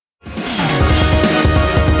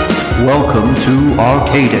Welcome to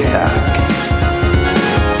Arcade Attack.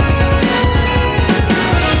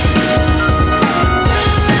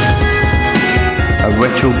 A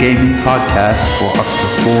retro gaming podcast for up to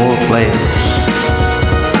 4 players.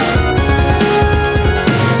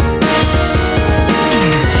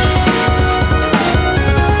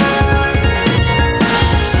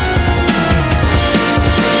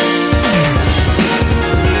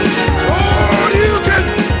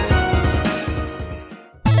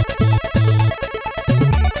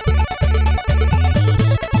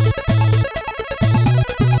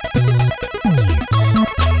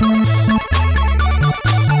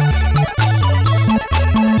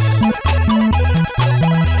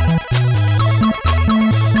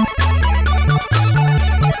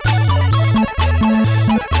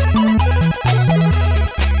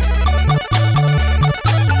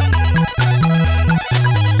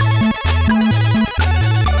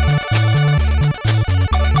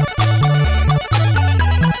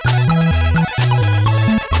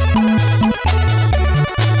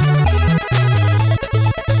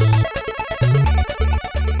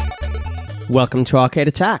 Welcome to Arcade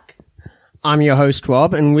Attack. I'm your host,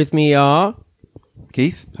 Rob, and with me are...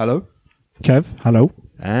 Keith, hello. Kev, hello.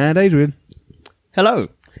 And Adrian. Hello.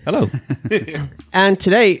 Hello. And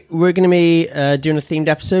today we're going to be doing a themed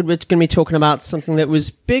episode. We're going to be talking about something that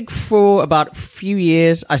was big for about a few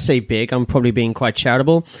years. I say big, I'm probably being quite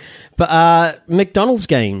charitable. But McDonald's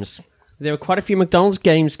games. There were quite a few McDonald's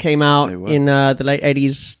games came out in the late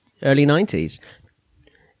 80s, early 90s.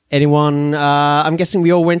 Anyone, I'm guessing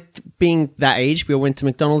we all went, being that age, we all went to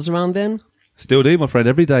McDonald's around then? Still do, my friend,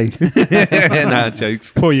 every day. Nah,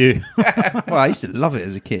 jokes. Poor you. Well, I used to love it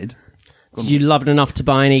as a kid. Did you love it enough to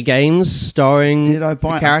buy any games starring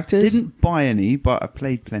the characters? I didn't buy any, but I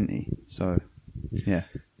played plenty. So, yeah.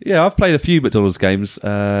 Yeah, I've played a few McDonald's games.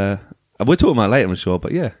 We're talking about it later, I'm sure,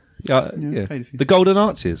 but yeah. Played a few. The Golden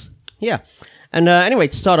Arches. Yeah. And anyway,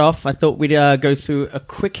 to start off, I thought we'd go through a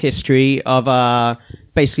quick history of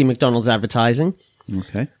basically McDonald's advertising.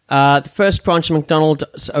 Okay. The first branch of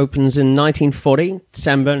McDonald's opens in 1940,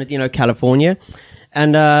 San Bernardino, California.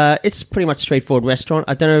 And it's pretty much a straightforward restaurant.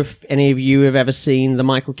 I don't know if any of you have ever seen the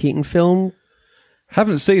Michael Keaton film.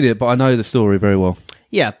 Haven't seen it, but I know the story very well.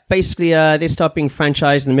 Yeah, basically they start being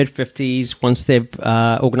franchised in the mid-50s once they've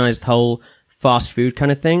organized the whole fast food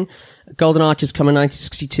kind of thing. Golden Arches come in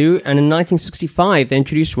 1962, and in 1965 they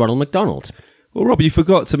introduced Ronald McDonald. Well, Rob, you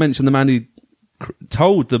forgot to mention the man who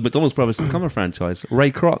told the McDonald's brothers to become a franchise,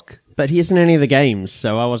 Ray Kroc. But he isn't in any of the games,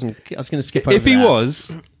 so I was going to skip over If he that.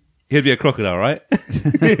 was, he'd be a crocodile, right?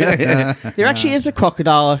 There actually is a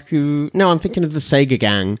crocodile who... No, I'm thinking of the Sega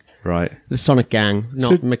gang. Right. The Sonic gang,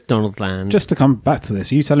 not McDonald Land. Just to come back to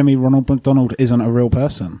this, are you telling me Ronald McDonald isn't a real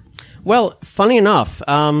person? Well, funny enough,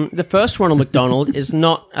 the first Ronald McDonald is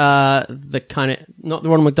not not the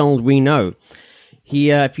Ronald McDonald we know. He,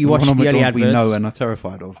 if you watch the early adverts, we know and are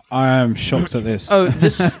terrified of. I am shocked at this. Oh,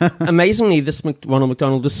 amazingly, this Ronald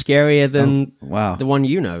McDonald was scarier than the one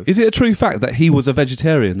you know. Is it a true fact that he was a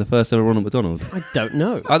vegetarian, the first ever Ronald McDonald? I don't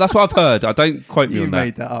know. That's what I've heard. I don't quote me on that. You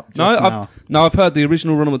made that up just now. I've heard the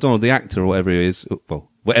original Ronald McDonald, the actor or whatever he is. Well,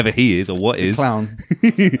 whatever he is or what is. Clown.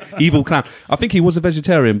 Evil clown. I think he was a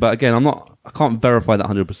vegetarian, but again, I can't verify that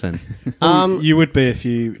 100%. You would be if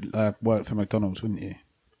you worked for McDonald's, wouldn't you?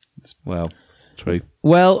 Well, true.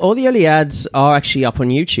 Well, all the early ads are actually up on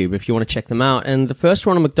YouTube if you want to check them out. And the first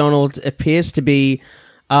Ronald McDonald appears to be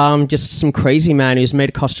just some crazy man who's made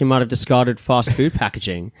a costume out of discarded fast food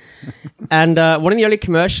packaging. And one of the early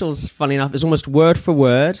commercials, funny enough, is almost word for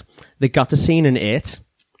word the gutter scene in It.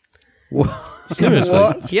 Seriously?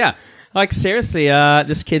 What? Yeah. Like, seriously,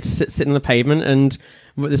 this kid's sitting on the pavement and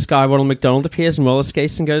this guy, Ronald McDonald, appears in roller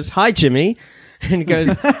skates and goes, "Hi, Jimmy." And he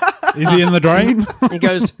goes... Is he in the drain? He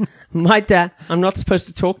goes, "My dad, I'm not supposed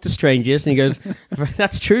to talk to strangers." And he goes,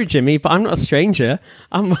 "That's true, Jimmy, but I'm not a stranger.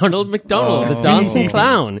 I'm Ronald McDonald, the dancing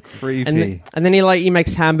clown." Creepy. And then he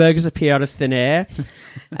makes hamburgers appear out of thin air.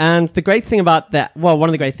 And the great thing about that, well, one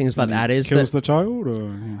of the great things about that is Kills that... the child?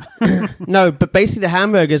 Or, No, but basically the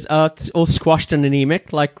hamburgers are all squashed and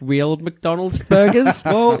anemic like real McDonald's burgers.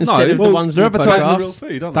 Instead of the ones they're in advertising real photographs.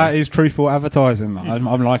 food, aren't That they? is truthful advertising.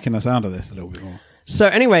 I'm liking the sound of this a little bit more. So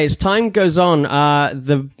anyways, time goes on.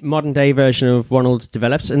 The modern day version of Ronald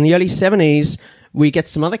develops. In the early 70s, we get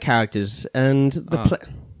some other characters. And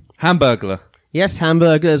Hamburglar. Yes,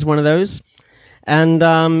 Hamburger is one of those. And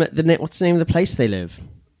what's the name of the place they live?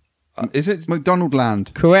 Is it? McDonald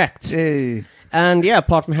Land. Correct. Yay. And yeah,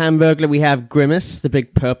 apart from Hamburglar, we have Grimace, the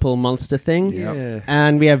big purple monster thing. Yeah.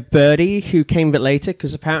 And we have Birdie, who came a bit later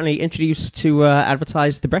because apparently introduced to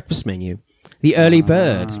advertise the breakfast menu. The early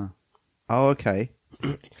bird. Oh, okay.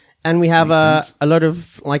 And we have Makes sense. a lot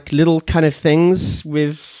of like little kind of things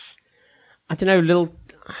with, I don't know, little.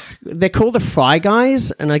 They're called the Fry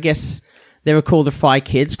Guys, and I guess they were called the Fry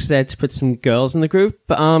Kids because they had to put some girls in the group.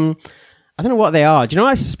 But I don't know what they are. Do you know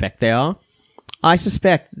what I suspect they are? I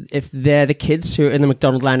suspect if they're the kids who are in the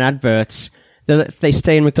McDonald Land adverts, that if they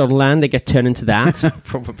stay in McDonald Land, they get turned into that.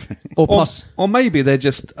 Probably. Or maybe they're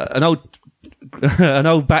just an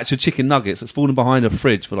old batch of chicken nuggets that's fallen behind a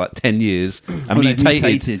fridge for like 10 years and Well, they've mutated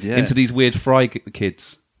mutated, yeah. into these weird fry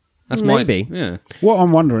kids. That's Maybe. Yeah. What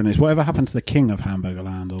I'm wondering is, whatever happened to the king of Hamburger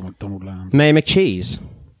Land or McDonald Land? Mayor McCheese.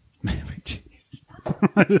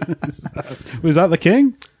 Was that the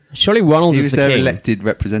king? Surely Ronald He is was the their king. elected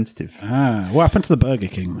representative. Ah, what happened to the Burger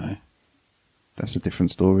King though? That's a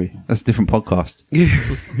different story. That's a different podcast.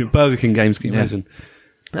 Burger King games, can you Yeah. imagine?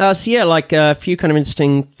 So yeah, like a few kind of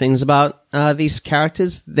interesting things about these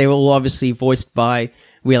characters. They were all obviously voiced by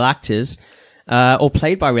real actors, or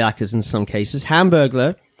played by real actors in some cases.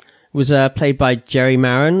 Hamburglar was played by Jerry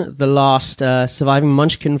Marin, the last surviving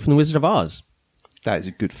Munchkin from The Wizard of Oz. That is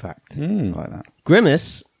a good fact. I like that.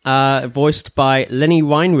 Grimace, voiced by Lenny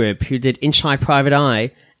Weinrib, who did Inch High Private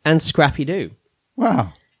Eye and Scrappy Doo.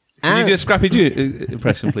 Wow. Can you And- do a Scrappy Doo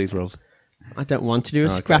impression, please, Rolf? I don't want to do a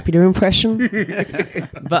Scrappy Doo impression.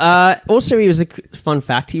 But also, he was fun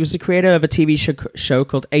fact, he was the creator of a TV show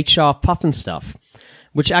called HR Puffin Stuff,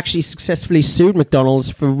 which actually successfully sued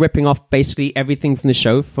McDonald's for ripping off basically everything from the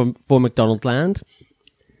show for McDonald Land.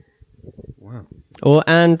 Wow.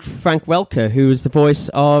 And Frank Welker, who is the voice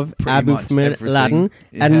of Pretty Abu much from everything. Aladdin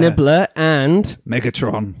and Yeah. Nibbler and...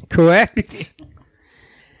 Megatron. Correct.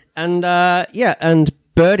 And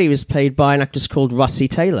Birdie was played by an actress called Russie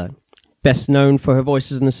Taylor, best known for her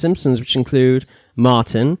voices in The Simpsons, which include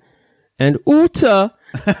Martin and Uta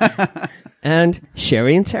and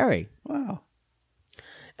Sherry and Terry. Wow.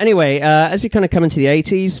 Anyway, as we kind of come into the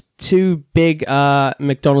 80s, two big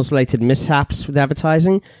McDonald's-related mishaps with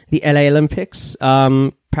advertising. The LA Olympics,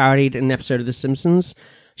 parodied in an episode of The Simpsons,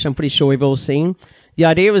 which I'm pretty sure we've all seen. The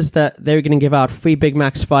idea was that they were going to give out free Big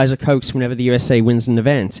Macs, fries, or Cokes whenever the USA wins an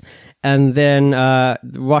event. And then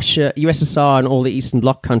Russia, USSR, and all the Eastern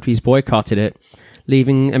Bloc countries boycotted it,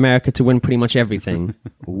 leaving America to win pretty much everything.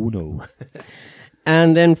 Oh, no.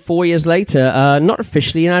 And then 4 years later, not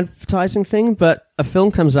officially an advertising thing, but a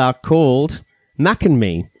film comes out called Mac and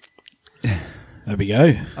Me. There we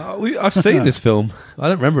go. I've seen this film. I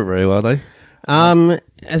don't remember it very well, though.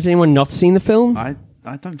 Has anyone not seen the film? I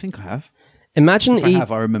don't think I have. Imagine If I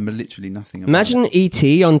have, I remember literally nothing about Imagine it.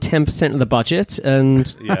 E.T. on 10% of the budget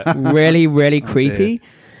and really, really creepy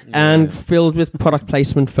and filled with product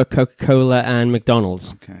placement for Coca-Cola and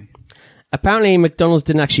McDonald's. Okay. Apparently, McDonald's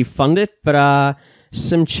didn't actually fund it, but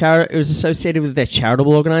it was associated with their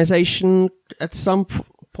charitable organization at some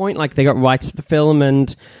point. Like, they got rights to the film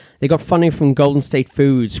and they got funding from Golden State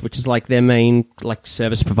Foods, which is like their main like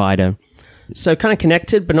service provider. So kind of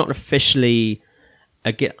connected, but not officially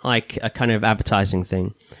a kind of advertising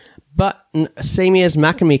thing. But same year as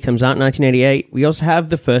Mac and Me comes out in 1988, we also have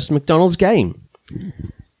the first McDonald's game.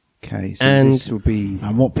 Okay, so And- this will be...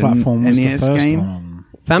 And what the platform was the NES first game? one on?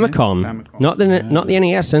 Famicom. Famicom. Not the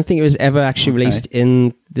NES. I don't think it was ever actually released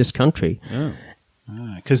in this country.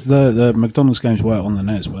 Because the McDonald's games were on the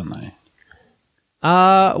NES, weren't they?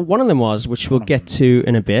 One of them was, which we'll get to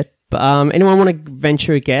in a bit. But anyone want to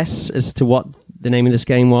venture a guess as to what the name of this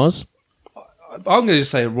game was? I'm going to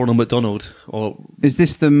just say Ronald McDonald. Or Is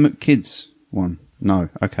this the McKids one? No,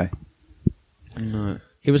 okay. no.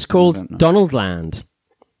 It was I don't called know. Donald Land.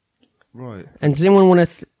 Right. And does anyone want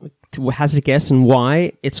to hazard a guess on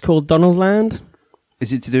why it's called Donald Land?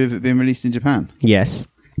 Is it to do with it being released in Japan? Yes.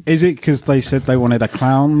 Is it because they said they wanted a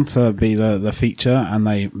clown to be the feature and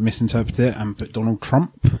they misinterpreted it and put Donald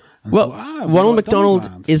Trump? And Well, thought, we Ronald got McDonald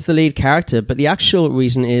Land. is the lead character, but the actual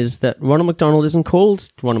reason is that Ronald McDonald isn't called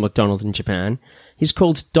Ronald McDonald in Japan. He's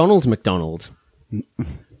called Donald McDonald.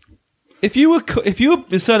 If your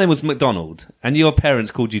surname was McDonald and your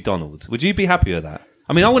parents called you Donald, would you be happy with that?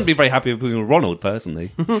 I mean, I wouldn't be very happy with being Ronald,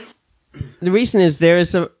 personally. The reason is there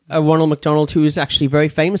is a Ronald McDonald who is actually very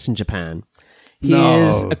famous in Japan. He No.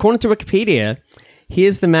 is, according to Wikipedia, he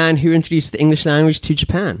is the man who introduced the English language to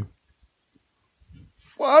Japan,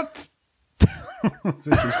 What?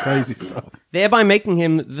 This is crazy stuff. thereby making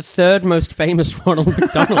him the third most famous Ronald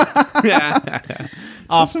McDonald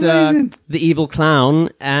after amazing. the evil clown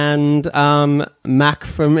and Mac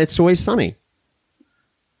from It's Always Sunny.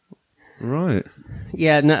 Right.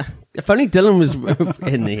 Yeah, no, if only Dylan was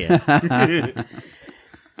in here.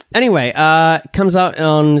 Anyway, it comes out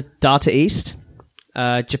on Data East,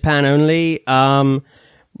 Japan only.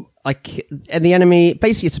 and the enemy,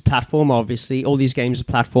 basically it's a platform, obviously. All these games are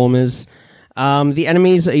platformers. The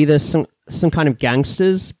enemies are either some kind of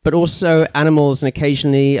gangsters, but also animals and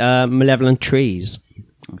occasionally malevolent trees.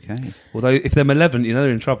 Okay. Although if they're malevolent, you know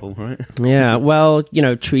they're in trouble, right? Yeah, well,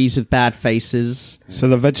 trees with bad faces. So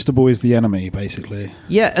the vegetable is the enemy, basically.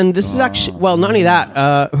 Yeah, and this is actually, well, not only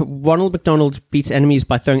that, Ronald McDonald beats enemies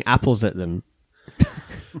by throwing apples at them.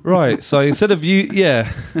 Right. So instead of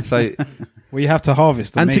so Well, you have to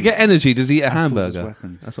harvest them. and to get energy, does he eat a as hamburger?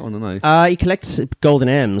 weapons. That's what I want to know. He collects golden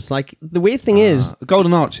M's. Like, the weird thing is,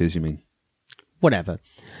 Golden arches, you mean? whatever.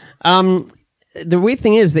 The weird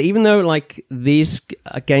thing is that even though like these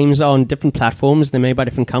games are on different platforms, they're made by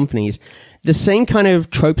different companies, the same kind of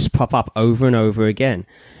tropes pop up over and over again.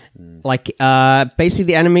 Like basically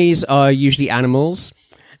the enemies are usually animals,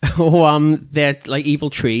 or they're like evil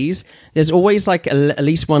trees. There's always like at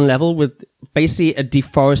least one level with basically a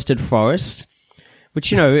deforested forest,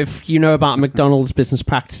 which if you know about McDonald's business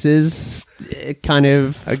practices, it kind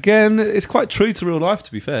of Again, it's quite true to real life,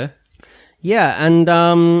 to be fair. yeah,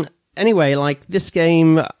 and anyway, like this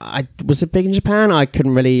game, was it big in Japan? I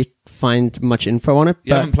couldn't really find much info on it.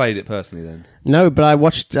 You But haven't played it personally, then? no, but I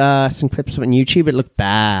watched some clips of it on YouTube. It looked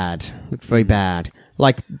bad. It looked very bad.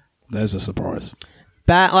 Like There's a surprise.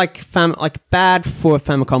 bad, like bad for a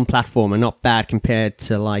Famicom platformer, not bad compared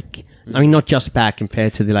to not just bad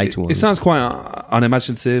compared to the later ones. It sounds quite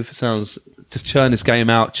unimaginative. It sounds just churn this game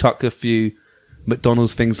out, chuck a few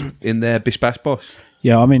McDonald's things in there, bish bash bosh.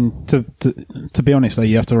 Yeah, I mean, to be honest, though,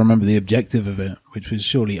 you have to remember the objective of it, which was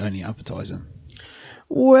surely only advertising.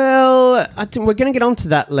 Well, we're going to get onto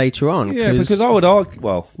that later on. Yeah, because I would argue.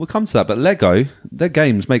 Well, we'll come to that. But Lego, their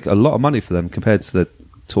games make a lot of money for them compared to the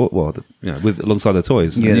toy. Well, alongside the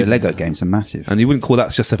toys. Yeah, and the Lego games are massive. and you wouldn't call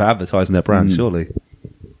that just for advertising their brand, surely.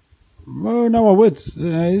 Well, no, I would.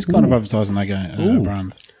 It's kind of advertising their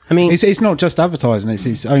brand. I mean, It's not just advertising; it's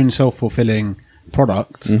its own self-fulfilling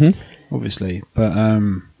product, obviously. But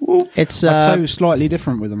it's I'd say slightly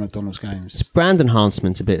different with the McDonald's games. brand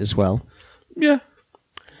enhancement a bit as well. Yeah.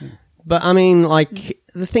 But I mean, like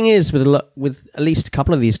the thing is, with at least a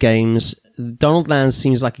couple of these games, Donald Land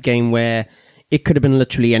seems like a game where it could have been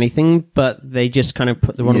literally anything, but they just kind of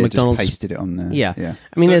put the Ronald Just McDonald's. pasted it on there. Yeah. Yeah.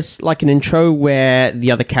 I mean, there's like an intro where the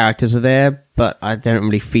other characters are there, but they don't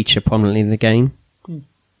really feature prominently in the game.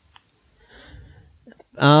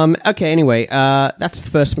 Okay, anyway, that's the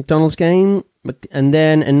first McDonald's game. And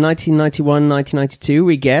then in 1991, 1992,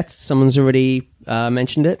 we get, someone's already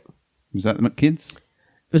mentioned it. Was that the McKids?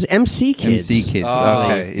 It was MC Kids. MC Kids. Oh,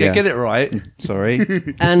 Okay. Yeah. get it right. Sorry.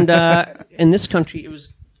 And in this country, it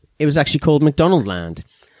was actually called McDonald Land.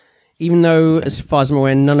 Even though, as far as I'm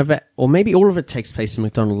aware, none of it, or maybe all of it takes place in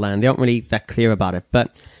McDonald Land. They aren't really that clear about it.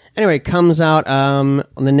 But anyway, it comes out on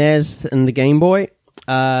the NES and the Game Boy.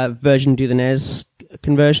 Version do the NES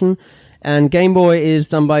conversion. And Game Boy is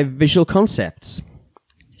done by Visual Concepts.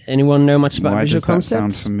 Anyone know much about Why Visual does that sound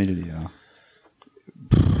Concepts? familiar?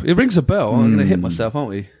 It rings a bell. I'm going to hit myself, aren't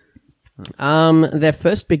we? Their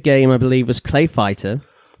first big game, I believe, was Clay Fighter.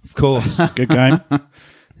 Of course. Good game.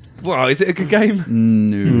 Well, is it a good game?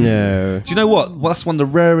 No. Do you know what? Well, that's one of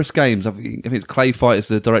the rarest games. I think it's Clay Fighters,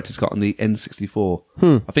 the director's cut on the N64.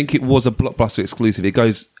 I think it was a Blockbuster exclusive. It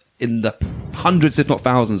goes in the hundreds, if not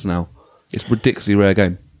thousands now. It's a ridiculously rare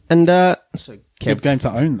game. And, Good game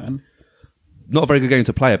to own, then. Not a very good game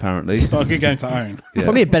to play, apparently. But a good game to own. Yeah.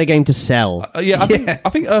 probably a better game to sell. I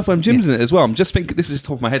think Earthworm Jim's in it as well. I'm just thinking, this is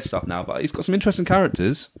top of my head stuff now, but it's got some interesting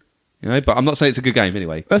characters. But I'm not saying it's a good game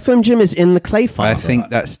anyway. Earthworm Jim is in the Clay I Fighter. think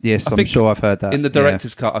that's yes. I I'm think sure I've heard that in the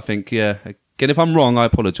director's cut. I think, yeah. Again, if I'm wrong, I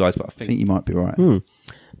apologise, but I I think think you might be right.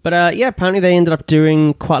 But apparently they ended up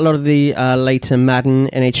doing quite a lot of the later Madden,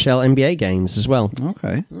 NHL, NBA games as well.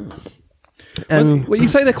 Okay. And Well, you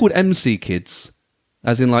say they're called MC Kids,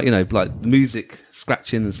 as in like like music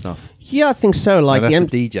scratching and stuff. yeah, I think so. Like, Well, the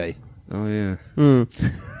that's a DJ. Oh yeah.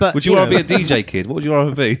 but Would you rather be a DJ kid? What would you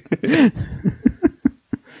rather be?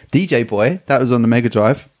 DJ Boy. That was on the Mega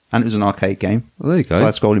Drive, and it was an arcade game. Well, there you go.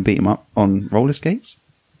 Side scrolling beat 'em up on roller skates.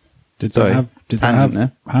 Did Sorry, they have tangent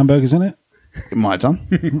there. hamburgers in it? It might have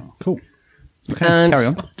done. Cool. Okay, And carry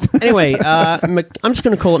on. anyway, I'm just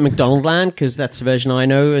going to call it McDonald Land because that's the version I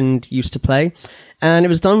know and used to play. And it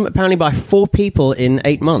was done apparently by 4 people in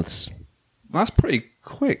 8 months. That's pretty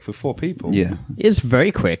quick for 4 people. Yeah. It's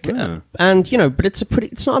very quick. Yeah. And, but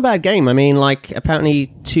it's not a bad game. I mean, like,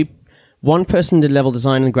 apparently one person did level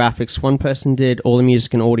design and graphics, one person did all the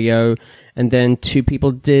music and audio, and then 2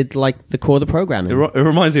 people did, like, the core of the programming. It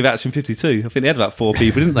reminds me of Action 52. I think they had about 4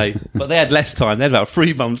 people, didn't they? But they had less time. They had about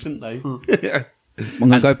 3 months, didn't they? I'm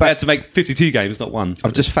going to go They had back. to make 52 games, not one.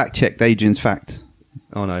 I've just fact checked Adrian's fact.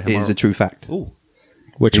 Oh no, It is a true fact. Oh,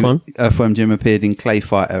 Which one? Earthworm Jim appeared in Clay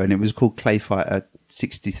Fighter, and it was called Clay Fighter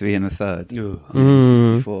 63 and a third.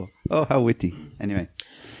 64. Oh, how witty. Anyway.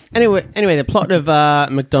 Anyway, the plot of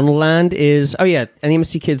McDonald Land is, and the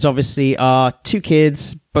MC Kids obviously are two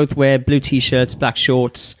kids, both wear blue t-shirts, black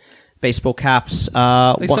shorts, baseball caps. they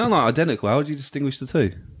sound like identical. How would you distinguish the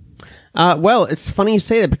two? Well, it's funny you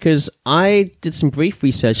say that because I did some brief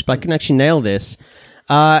research, but I couldn't actually nail this.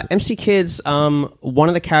 MC Kids, one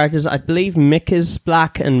of the characters, I believe Mick is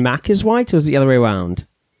black and Mac is white, or is it the other way around?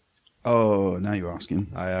 Oh, now you're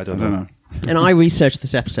asking. I don't know. And I researched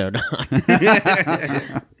this episode.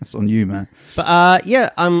 That's on you, man. But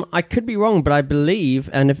I could be wrong, but I believe,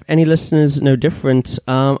 and if any listeners know different,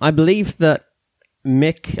 I believe that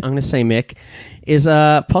Mick, I'm going to say Mick, is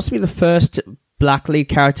possibly the first black lead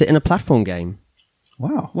character in a platform game.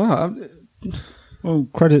 Wow. Wow. Well,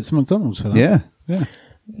 credit to McDonald's for that. Yeah. Yeah.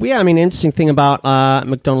 Yeah, I mean, the interesting thing about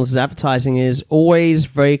McDonald's advertising is always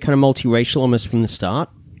very kind of multiracial almost from the start,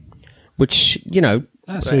 which,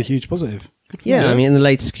 That's a huge positive. yeah, I mean, in the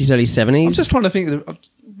late 60s, early 70s. I'm just trying to think.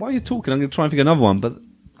 Why are you talking? I'm going to try and think of another one, but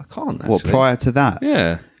I can't. Actually. What, prior to that?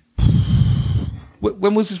 Yeah.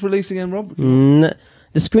 When was this released again, Rob?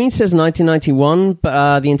 The screen says 1991,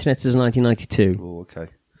 but the internet says 1992. Oh, okay.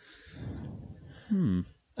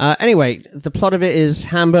 Anyway, the plot of it is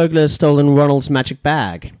Hamburglar has stolen Ronald's magic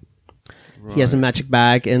bag. Right. He has a magic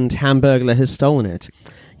bag, and Hamburglar has stolen it.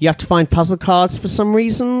 You have to find puzzle cards for some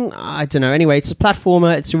reason. I don't know. Anyway, it's a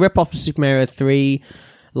platformer. It's a rip-off of Super Mario 3,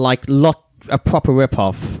 a proper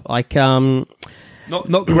rip-off.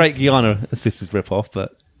 Not Great Guyana Assistance rip-off,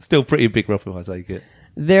 but still pretty big rip-off, I take it.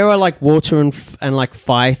 There are water and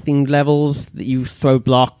fire-themed levels that you throw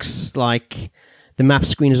blocks. The map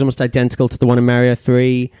screen is almost identical to the one in Mario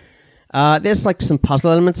 3. There's some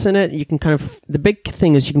puzzle elements in it. You can the big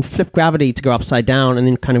thing is you can flip gravity to go upside down and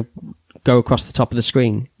then kind of go across the top of the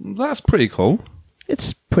screen. That's pretty cool.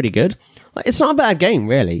 It's pretty good. It's not a bad game,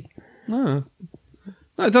 really. No,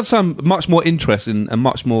 it does sound much more interesting and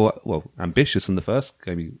much more ambitious than the first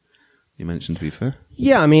game you mentioned. To be fair,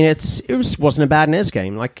 yeah, I mean wasn't a bad NES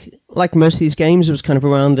game. Like most of these games, it was kind of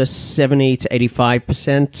around the 70 to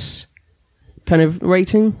 85% kind of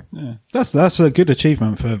rating. Yeah. That's a good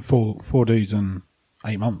achievement for four dudes in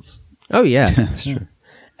 8 months. Oh yeah, That's true.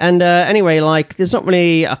 And anyway, there's not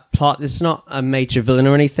really a plot. There's not a major villain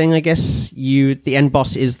or anything. I guess the end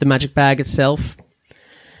boss is the magic bag itself,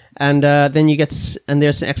 and then you get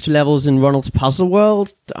there's some extra levels in Ronald's puzzle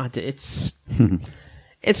world. It's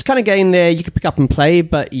it's kind of game there you could pick up and play,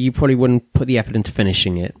 but you probably wouldn't put the effort into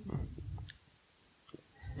finishing it.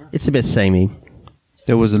 It's a bit samey.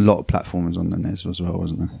 There was a lot of platformers on the NES as well,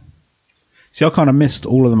 wasn't there? See, I kind of missed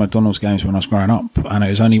all of the McDonald's games when I was growing up, and it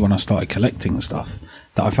was only when I started collecting stuff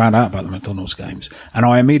that I found out about the McDonald's games. And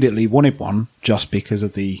I immediately wanted one just because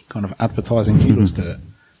of the kind of advertising kudos to it.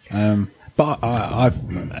 But I've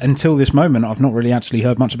until this moment, I've not really actually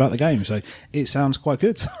heard much about the game, so it sounds quite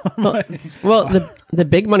good. Well, the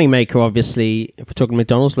big money maker, obviously, if we're talking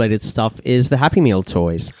McDonald's related stuff, is the Happy Meal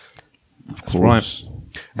toys. That's right.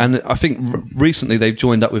 And I think recently they've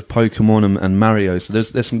joined up with Pokemon and Mario, so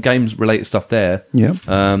there's some games related stuff there. Yeah.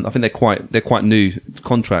 I think they're quite new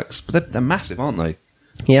contracts, but they're massive, aren't they?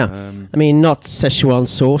 Yeah. I mean, not Szechuan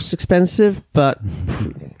sauce expensive, but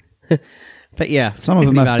but yeah. Some of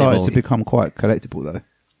them have valuable. started to become quite collectible, though.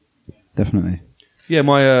 Definitely. Yeah,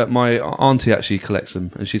 my auntie actually collects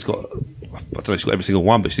them, and she's got, I don't know if she's got every single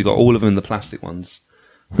one, but she's got all of them in the plastic ones.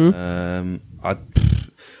 I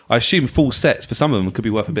assume full sets for some of them could be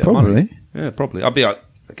worth a bit of money. Probably. Yeah, probably. I'd be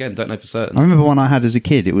again, don't know for certain. I remember one I had as a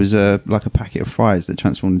kid. It was like a packet of fries that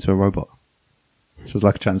transformed into a robot. So it was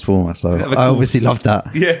like a transformer. So I obviously loved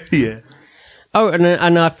that. Yeah. Oh,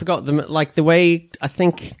 and I forgot the way I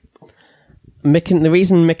think the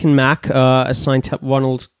reason Mick and Mac are assigned to help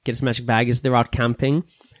Ronald get his magic bag is they're out camping.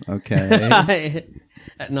 Okay.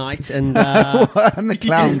 At night, and and the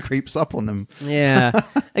clown creeps up on them. yeah.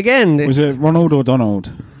 Again, Was it Ronald or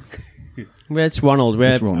Donald? it's Ronald.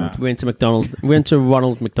 We're into McDonald. We're into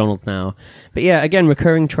Ronald McDonald now. But yeah, again,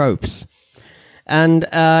 recurring tropes. And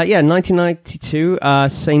 1992,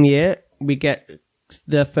 same year, we get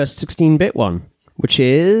the first 16-bit one, which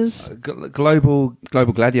is Global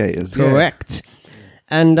Gladiators. correct.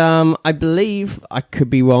 And I believe, I could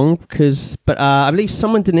be wrong, but I believe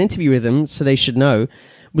someone did an interview with him, so they should know.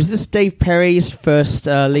 Was this Dave Perry's first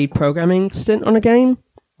lead programming stint on a game?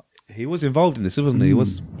 He was involved in this, wasn't he?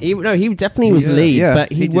 He definitely was the lead, yeah, but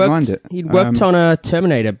he designed it. He'd worked on a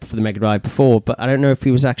Terminator for the Mega Drive before, but I don't know if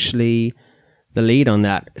he was actually the lead on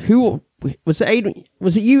that. Who was it?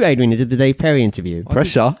 Was it you, Adrian, who did the Dave Perry interview?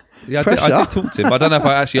 Pressure. Yeah, I did talk to him, but I don't know if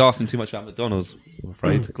I actually asked him too much about McDonald's. I'm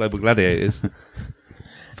afraid Global Gladiators.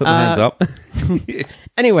 Put my hands up.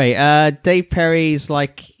 Anyway, Dave Perry's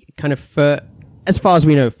like kind of as far as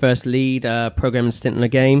we know, first lead program and stint in the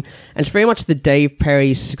game, and it's very much the Dave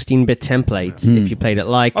Perry 16-bit template. If you played it,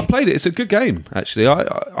 like I played it. It's a good game, actually.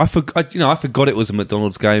 I forgot it was a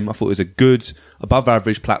McDonald's game. I thought it was a good,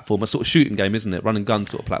 above-average platform, a sort of shooting game, isn't it? Run and gun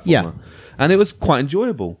sort of platformer. Yeah. And it was quite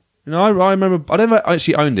enjoyable. I remember. I never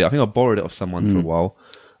actually owned it. I think I borrowed it off someone for a while.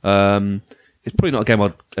 It's probably not a game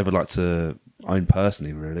I'd ever like to own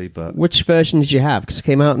personally, really. But which version did you have? Because it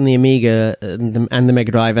came out on the Amiga and the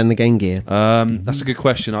Mega Drive and the Game Gear. That's a good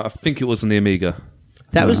question. I think it was on the Amiga.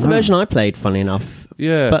 That was the version I played, funny enough.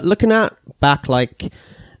 Yeah. But looking back, like,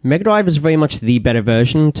 Mega Drive is very much the better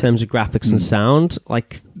version in terms of graphics and sound.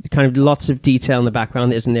 Like, kind of lots of detail in the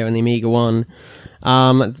background that isn't there in the Amiga one.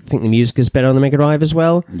 I think the music is better on the Mega Drive as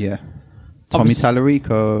well. Yeah. Tommy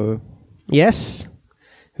Tallarico. Yes.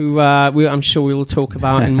 Who I'm sure we will talk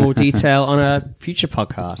about in more detail on a future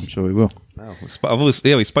podcast. Sure we will. Wow. We've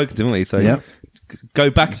spoken to him, haven't we? So Yeah. Go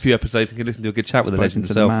back a few episodes and you can listen to a good chat with the legend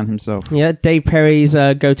To the himself. man himself. Yeah, Dave Perry's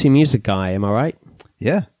go-to music guy, am I right?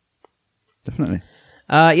 Yeah. Definitely.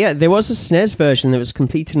 Yeah, there was a SNES version that was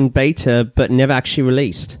completed in beta but never actually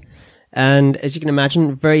released. And as you can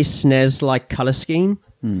imagine, very SNES-like color scheme.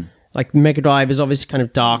 Like Mega Drive is obviously kind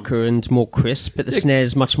of darker and more crisp, but the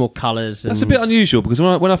SNES much more colors. That's a bit unusual because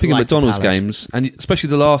when I think of Light McDonald's palette. games, and especially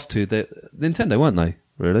the last two, they're Nintendo, weren't they?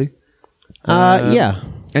 Really? Yeah.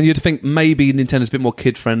 And you'd think maybe Nintendo's a bit more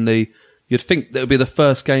kid-friendly. You'd think that would be the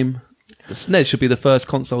first game. The SNES should be the first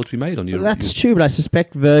console to be made on your. That's true, but I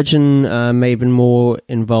suspect Virgin may have been more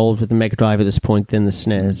involved with the Mega Drive at this point than the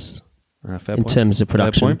SNES Fair in point. terms of Fair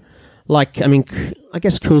production. point. Like, I mean, I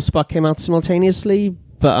guess Cool Spot came out simultaneously,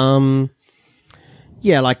 but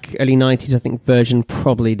yeah, like early 90s, I think Virgin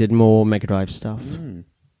probably did more Mega Drive stuff.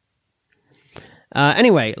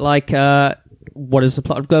 Anyway, like, what is the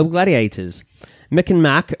plot of Global Gladiators? Mick and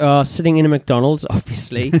Mac are sitting in a McDonald's,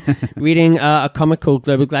 obviously, reading a comic called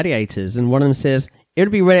Global Gladiators, and one of them says, "It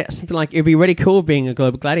would be something like it'd be really cool being a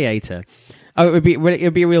global gladiator. Oh, it would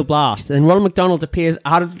be a real blast." And Ronald McDonald appears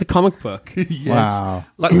out of the comic book. Yes. Wow.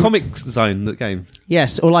 Like Comic Zone, the game.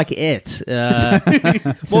 Yes, or like it.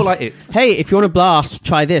 More like it. Hey, if you want a blast,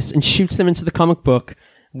 try this, and shoots them into the comic book,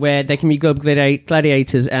 where they can be global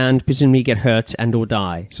gladiators and presumably get hurt and or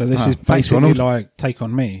die. So this is Thanks, basically Ronald. like Take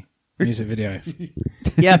On Me music video.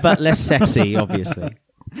 Yeah, but less sexy, obviously.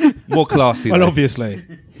 More classy. Well, though. obviously,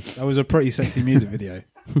 that was a pretty sexy music video.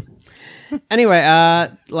 Anyway,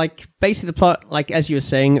 like basically the plot, like as you were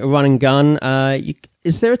saying, a run and gun.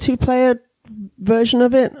 Is there a 2-player version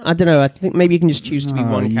of it? I don't know. I think maybe you can just choose to be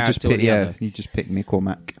one you character just or pick, the other. you just pick Mick or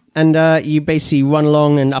Mac. And you basically run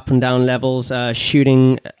along and up and down levels,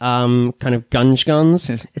 shooting kind of guns.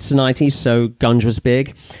 It's the 90s, so Gunge was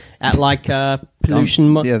big. At like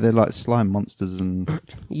pollution. Yeah, they're like slime monsters, and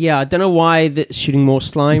Yeah, I don't know why shooting more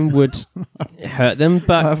slime would hurt them,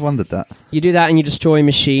 but I've wondered that. you do that and you destroy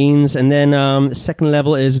machines. And then the second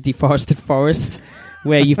level is a deforested forest,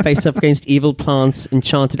 where you face up against evil plants,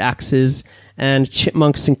 enchanted axes, and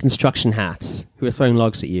chipmunks in construction hats who are throwing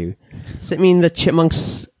logs at you. Does it mean the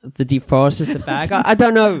chipmunks, the deforested, the bad guy? I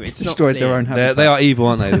don't know. It's not Destroyed clear. their own habitat. They are evil,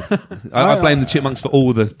 aren't they? I blame the chipmunks for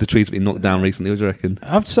all the trees that have been knocked down recently. What do you reckon? I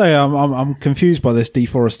have to say, I'm confused by this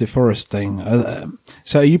deforested forest thing.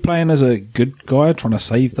 So, are you playing as a good guy trying to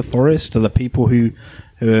save the forest, or the people who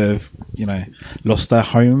have, lost their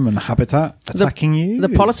home and habitat attacking you? The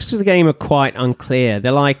politics of the game are quite unclear.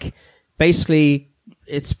 They're like, basically,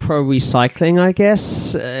 it's pro-recycling, I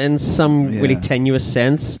guess, in some really tenuous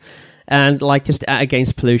sense, and like just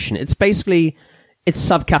against pollution. It's basically, it's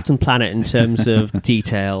Sub-Captain Planet in terms of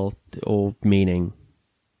detail or meaning.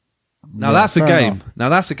 Now Yeah, that's a fair game. enough. Now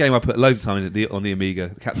that's a game I put loads of time in on the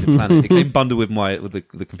Amiga, Captain Planet. It came bundled with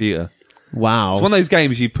the computer. Wow. It's one of those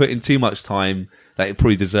games you put in too much time that it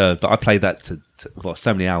probably deserved. But I played that to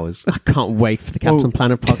so many hours. I can't wait for the Captain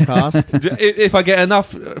Planet podcast. If I get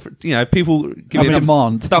enough, people give me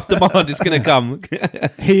demand. enough demand, it's going to come.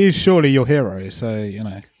 He is surely your hero, so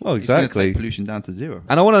Well, He's gonna exactly. take pollution down to zero.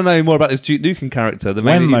 And I want to know more about this Duke Nukem character, the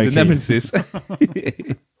Loki. nemesis.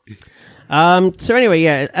 So anyway,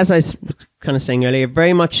 yeah, as I was kind of saying earlier,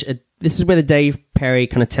 very much this is where the Dave Perry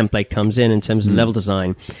kind of template comes in terms of level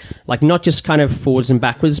design. Like not just kind of forwards and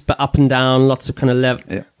backwards, but up and down, lots of kind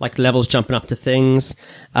of like levels jumping up to things.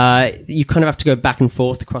 You kind of have to go back and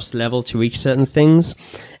forth across the level to reach certain things.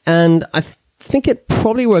 And I think it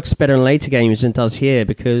probably works better in later games than it does here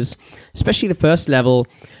because, especially the first level,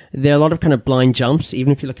 there are a lot of kind of blind jumps,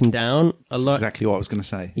 even if you're looking down. That's exactly what I was going to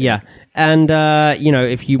say. Yeah. And,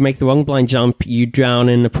 if you make the wrong blind jump, you drown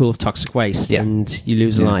in a pool of toxic waste and you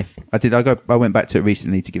lose a life. I went back to it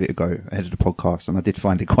recently to give it a go ahead of the podcast, and I did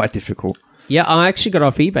find it quite difficult. Yeah, I actually got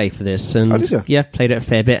off eBay for this, and did you? yeah, played it a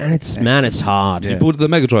fair bit, and it's hard. Yeah. You bought the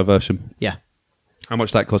Mega Drive version. Yeah. How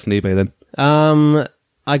much that cost on eBay then?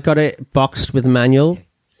 I got it boxed with a manual,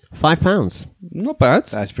 £5. Not bad.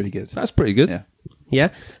 That's pretty good. That's pretty good. Yeah. Yeah,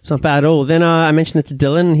 it's not bad at all. Then I mentioned it to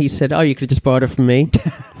Dylan, and he said, "Oh, you could have just borrowed it from me."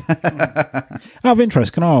 Out of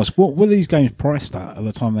interest, can I ask, what were these games priced at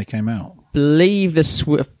the time they came out? Believe this,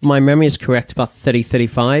 if my memory is correct, about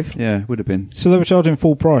 35. Yeah, it would have been. So they were charging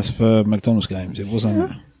full price for McDonald's games. It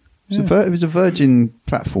wasn't. It was a Virgin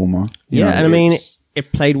platformer. Yeah, and I mean, it's-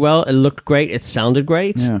 it played well. It looked great. It sounded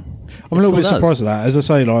great. yeah. I'm a little bit still does. surprised at that. As I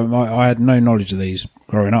say, I had no knowledge of these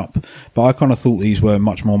growing up, but I kind of thought these were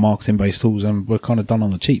much more marketing-based tools and were kind of done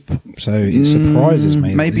on the cheap. So it surprises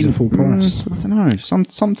me that these are full price. I don't know.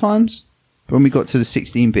 Sometimes. But when we got to the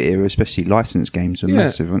 16-bit era, especially licensed games were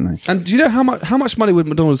massive, weren't they? And do you know how much money would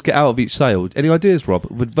McDonald's get out of each sale? Any ideas, Rob?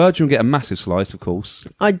 Would Virgin get a massive slice, of course?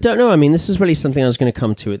 I don't know. I mean, this is really something I was going to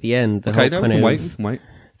come to at the end. The Okay, whole no, kind we of, can wait.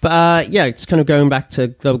 But it's kind of going back to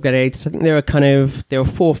Global Gladiators. I think there are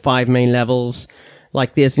 4 or 5 main levels.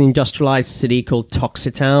 Like there's an industrialized city called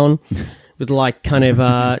Toxitown with like kind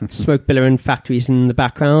of smoke billowing factories in the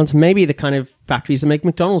background. Maybe the kind of factories that make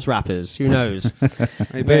McDonald's wrappers. Who knows?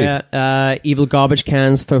 Maybe. Where evil garbage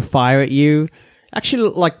cans throw fire at you. Actually,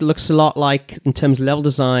 looks a lot like in terms of level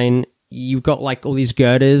design. You've got like all these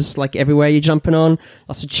girders like everywhere you're jumping on.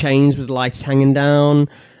 Lots of chains with lights hanging down.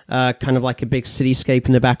 Kind of like a big cityscape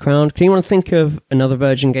in the background. Can anyone think of another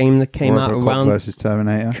Virgin game that came out Robocop around? versus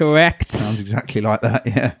Terminator. Correct. Sounds exactly like that.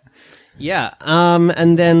 Yeah. Yeah.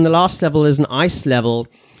 And then the last level is an ice level,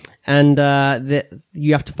 and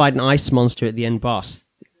you have to fight an ice monster at the end boss.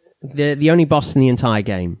 The only boss in the entire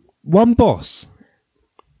game. One boss.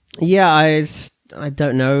 Yeah, I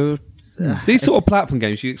don't know. These sort of platform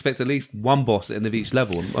games, you expect at least one boss at the end of each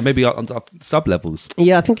level, or maybe on sub-levels.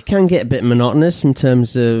 Yeah, I think it can get a bit monotonous in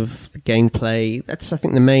terms of the gameplay. That's, I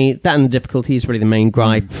think, that and the difficulty is really the main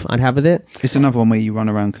gripe I'd have with it. It's another one where you run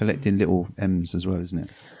around collecting little M's as well, isn't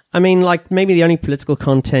it? I mean, like, maybe the only political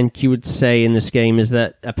content you would say in this game is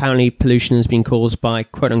that apparently pollution has been caused by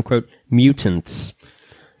quote-unquote mutants.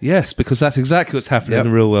 Yes, because that's exactly what's happening Yep.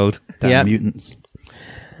 in the real world. Damn Yep. mutants.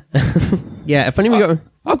 Yeah, if only we got...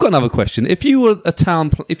 I've got another question. If you were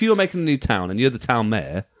if you were making a new town and you're the town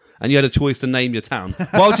mayor and you had a choice to name your town,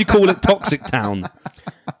 why would you call it Toxic Town?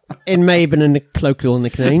 It may have been a colloquial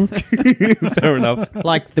nickname, Fair enough.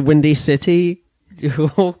 like the Windy City.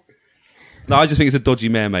 No, I just think it's a dodgy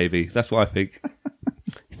mayor. Maybe that's what I think.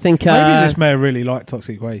 Think Maybe this mayor really liked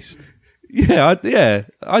toxic waste. Yeah,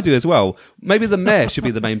 I do as well. Maybe the mayor should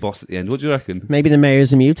be the main boss at the end. What do you reckon? maybe the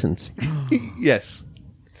mayor's a mutant. Yes.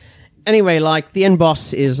 Anyway, like the end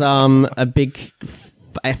boss is a big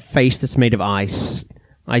face that's made of ice.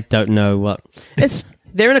 I don't know what it's.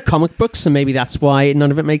 They're in a comic book, so maybe that's why none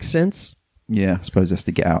of it makes sense. Yeah, I suppose that's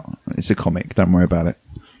to get out. It's a comic. Don't worry about it.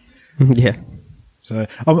 Yeah. So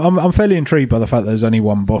I'm fairly intrigued by the fact that there's only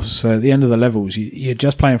one boss. So at the end of the levels, you're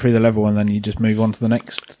just playing through the level and then you just move on to the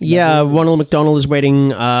next. Yeah, level. Ronald McDonald is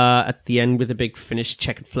waiting at the end with a big finished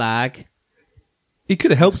checkered flag. He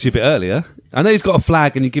could have helped you a bit earlier. I know he's got a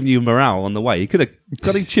flag and he's giving you morale on the way. He could have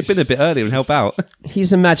got him chip in a bit earlier and help out.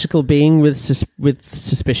 He's a magical being with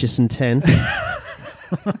suspicious intent.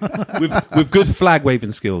 with good flag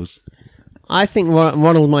waving skills. I think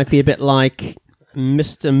Ronald might be a bit like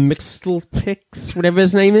Mr. Mixelpix, whatever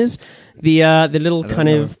his name is. The little kind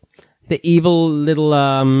of the evil little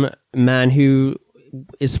man who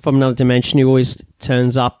is from another dimension who always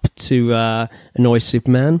turns up to annoy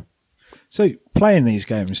Superman. So playing these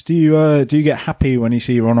games, do you get happy when you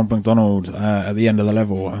see Ronald McDonald at the end of the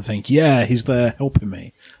level and think, yeah, he's there helping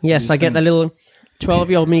me? Yes, I get that little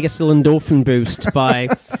 12-year-old me gets a little endorphin boost by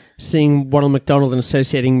seeing Ronald McDonald and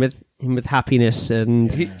associating with him with happiness and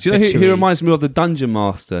Do you know he reminds me of the Dungeon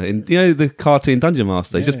Master in the cartoon Dungeon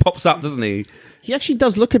Master? He just pops up, doesn't he? He actually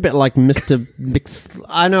does look a bit like Mr. Mix.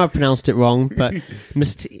 I know I pronounced it wrong, but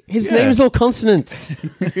his name is all consonants.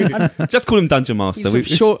 Just call him Dungeon Master. He's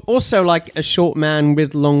short, also like a short man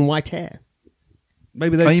with long white hair.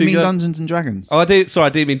 Maybe Oh, those you two mean go- Dungeons and Dragons? Oh, I did. Sorry, I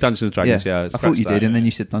did mean Dungeons and Dragons. Yeah, I thought you did, and then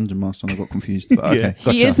you said Dungeon Master, and I got confused. But okay, Yeah.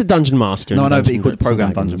 gotcha. He is the dungeon master. No, in I know, but he Dungeons called the and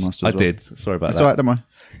program Dragons. Dungeon Master. I as well. did. Sorry about That's that. all right, don't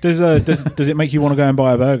worry. Does it make you want to go and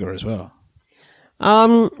buy a burger as well?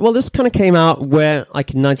 Well, this kind of came out where,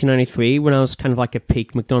 like, in 1993, when I was kind of like a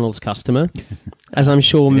peak McDonald's customer, as I'm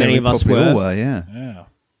sure many of us probably were. all were, yeah.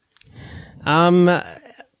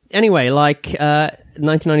 Anyway, like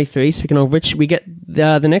 1993, speaking of which, we get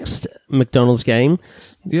the next McDonald's game.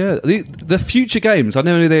 Yeah, the future games, I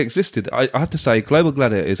never knew they existed. I have to say, Global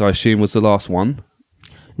Gladiators, I assume, was the last one.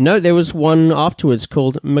 No, there was one afterwards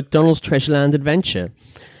called McDonald's Treasureland Adventure.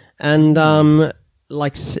 And, can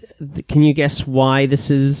you guess why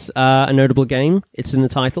this is a notable game? It's in the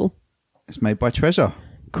title. It's made by Treasure.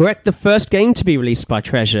 Correct, the first game to be released by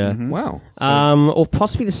Treasure. Mm-hmm. Wow. Or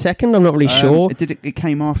possibly the second, I'm not really sure. It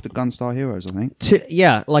came after Gunstar Heroes, I think.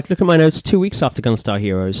 Look at my notes, 2 weeks after Gunstar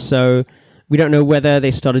Heroes. So we don't know whether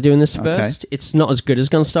they started doing this first. It's not as good as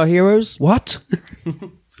Gunstar Heroes. What?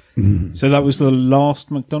 So that was the last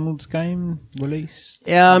McDonald's game released?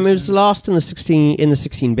 It was last in the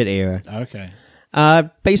 16-bit era. Okay.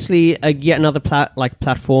 Basically, yet another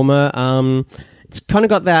platformer. It's kind of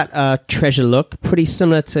got that Treasure look, pretty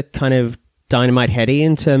similar to kind of Dynamite Heady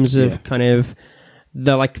in terms of kind of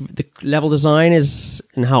the level design is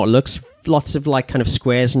and how it looks. Lots of like kind of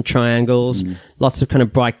squares and triangles, lots of kind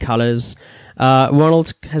of bright colors.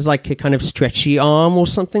 Ronald has like a kind of stretchy arm or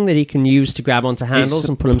something that he can use to grab onto handles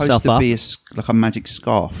and pull himself up. It's supposed to be like a magic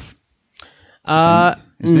scarf.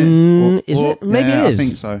 Is it? Maybe yeah, it is. I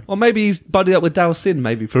think so. Or maybe he's buddied up with Dal Sin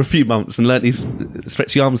maybe for a few months and learnt his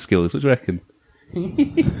stretchy arm skills. What do you reckon?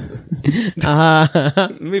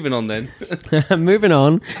 Moving on then. Moving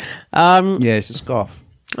on. Yeah, it's a scarf.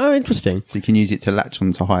 Oh, interesting. So you can use it to latch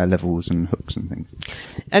onto higher levels and hooks and things.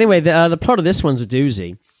 Anyway, the plot of this one's a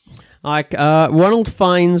doozy. Like,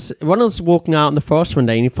 Ronald's walking out in the forest one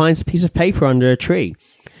day and he finds a piece of paper under a tree.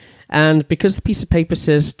 And because the piece of paper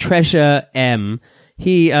says Treasure M,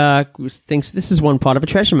 he thinks this is one part of a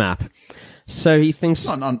treasure map. So he thinks...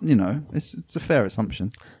 it's a fair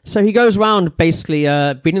assumption. So he goes around basically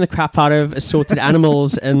beating the crap out of assorted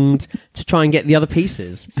animals and to try and get the other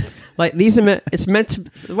pieces. Like, it's meant to...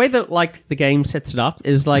 The way that, like, the game sets it up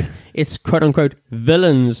is, like, it's quote-unquote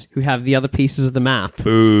villains who have the other pieces of the map.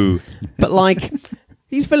 Boo. But, like,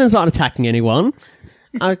 these villains aren't attacking anyone.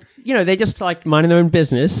 They just, like, minding their own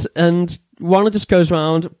business, and Ronald just goes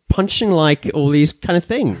around punching, like, all these kind of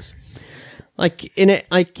things. Like,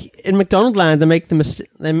 in McDonald Land, they make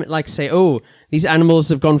they say, oh, these animals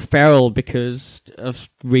have gone feral because of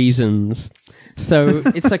reasons. So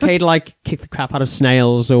it's okay to, like, kick the crap out of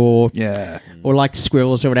snails or like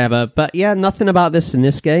squirrels or whatever. But yeah, nothing about this in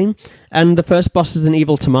this game. And the first boss is an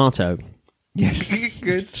evil tomato. Yes.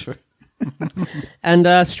 Good.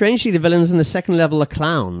 And strangely, the villains in the second level are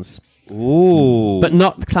clowns. Ooh. But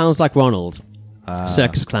not clowns like Ronald.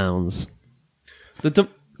 Circus clowns. The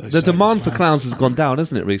demand for clowns has gone down,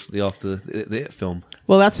 hasn't it, recently after the It film?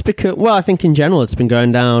 Well, that's because... Well, I think in general it's been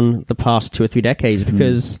going down the past 2 or 3 decades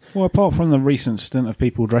because... Well, apart from the recent stint of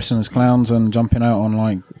people dressing as clowns and jumping out on,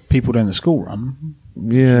 like, people doing the school run...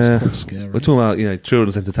 Yeah. Quite scary. We're talking about,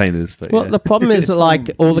 children's entertainers. But, well, the problem is that, like,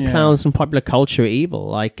 all the clowns in popular culture are evil.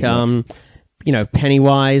 Like,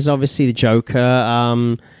 Pennywise, obviously, the Joker...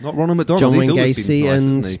 not Ronald McDonald. John Wayne He's always been Gacy nice,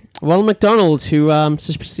 and hasn't he? Ronald McDonald, who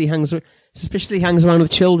suspiciously hangs around with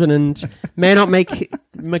children and may not make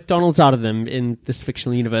McDonald's out of them in this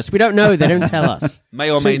fictional universe. We don't know. They don't tell us. May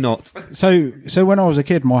or may not. So when I was a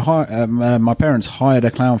kid, my parents hired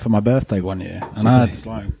a clown for my birthday one year, and I had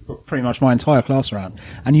like pretty much my entire class around.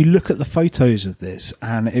 And you look at the photos of this,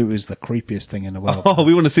 and it was the creepiest thing in the world. Oh,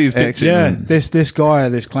 we want to see his pictures. Yeah, this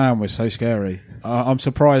clown was so scary. I'm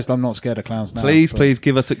surprised I'm not scared of clowns now. Please,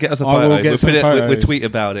 get us a photo. We'll tweet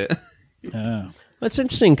about it. Yeah. Well, it's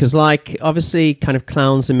interesting because, like, obviously, kind of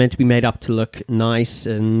clowns are meant to be made up to look nice,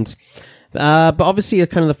 and but obviously,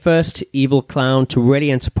 kind of the first evil clown to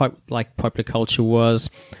really enter popular culture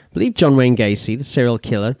was, I believe, John Wayne Gacy, the serial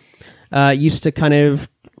killer. Used to kind of...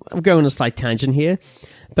 I'm going on a slight tangent here,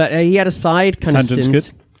 but he had a side kind of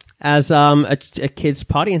stint as a kid's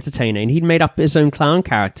party entertainer, and he'd made up his own clown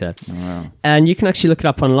character. Oh, wow. And you can actually look it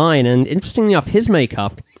up online, and interestingly enough, his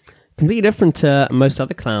makeup completely different to most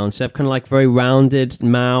other clowns. They have kind of like very rounded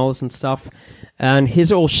mouths and stuff, and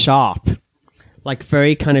his are all sharp, like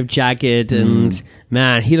very kind of jagged, and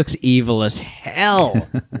man, he looks evil as hell.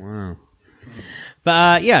 Wow.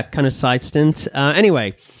 But yeah, kind of side stint.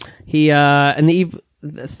 Anyway, he and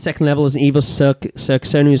the second level is an evil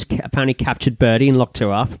circus owner who's apparently captured Birdie and locked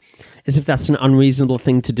her up, as if that's an unreasonable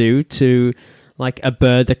thing to do to like a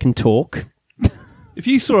bird that can talk. If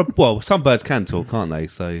you saw some birds can talk, can't they?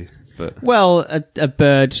 So. But. Well, a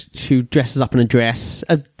bird who dresses up in a dress.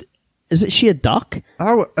 Is she a duck?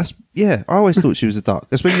 I always thought she was a duck.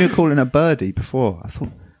 That's when you were calling her Birdie before. I thought,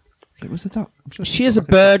 It was a duck. I'm sure She is a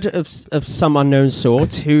bird of some unknown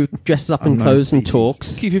sort who dresses up in Unknown clothes and species.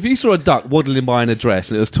 talks. Keith, if you saw a duck waddling by in a dress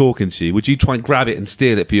and it was talking to you, would you try and grab it and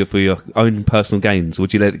steal it for your own personal gains? Or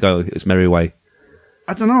would you let it go its merry way?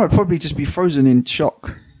 I don't know. I'd probably just be frozen in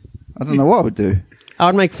shock. I don't know what I would do. I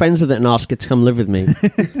would make friends with it and ask it to come live with me.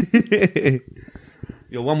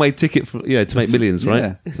 Your one-way ticket for, to make millions, right?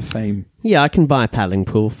 Yeah, it's a fame. Yeah, I can buy a paddling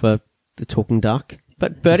pool for the talking duck.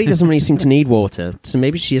 But Birdie doesn't really seem to need water, so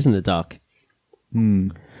maybe she isn't a duck.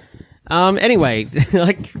 Anyway,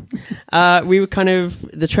 we were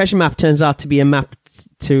the treasure map turns out to be a map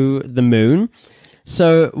to the moon.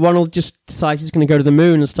 So Ronald just decides he's going to go to the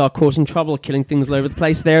moon and start causing trouble, killing things all over the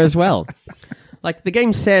place there as well. The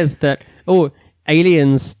game says that,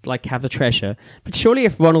 aliens have the treasure, but surely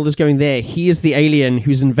if Ronald is going there, he is the alien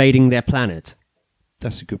who's invading their planet.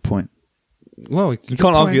 That's a good point. Well, you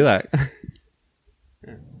can't argue that.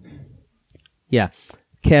 Yeah.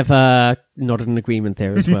 Kev nodded in agreement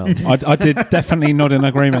there as well. I did definitely nod in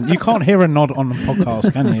agreement. You can't hear a nod on the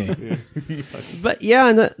podcast, can you? But yeah,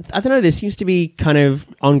 and I don't know, there seems to be kind of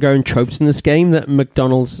ongoing tropes in this game that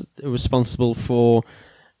McDonald's are responsible for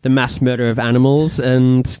the mass murder of animals,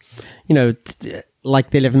 and they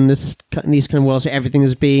live in these kind of worlds where everything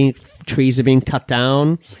is trees are being cut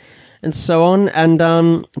down and so on. And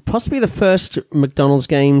possibly the first McDonald's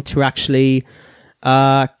game to actually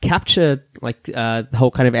capture the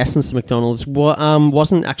whole kind of essence of McDonald's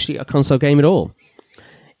wasn't actually a console game at all.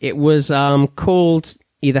 It was called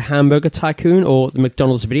either Hamburger Tycoon or the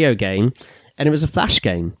McDonald's video game, and it was a flash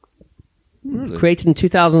game. Really? Created in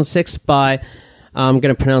 2006 by, I'm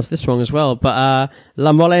going to pronounce this wrong as well, but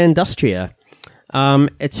La Mole Industria,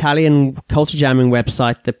 Italian culture jamming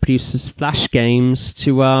website that produces flash games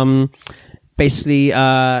to basically,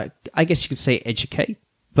 I guess you could say educate,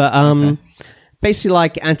 but basically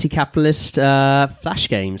like anti-capitalist flash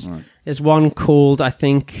games. Right. There's one called, I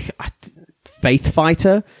think, Faith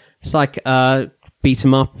Fighter. It's beat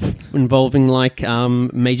 'em up involving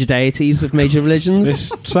major deities of major religions.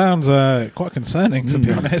 This sounds quite concerning, to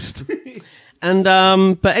be honest. And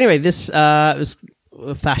but anyway, this was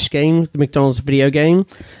a flash game, the McDonald's video game,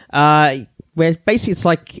 where basically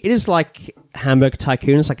it is like Hamburger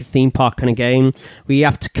Tycoon. It's like a theme park kind of game where you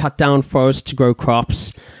have to cut down forests to grow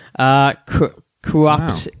crops.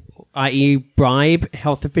 Corrupt, i.e. bribe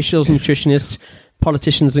health officials, nutritionists,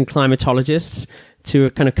 politicians and climatologists to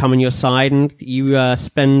kind of come on your side, and you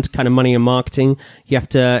spend kind of money on marketing. You have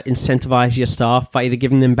to incentivize your staff by either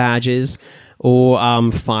giving them badges or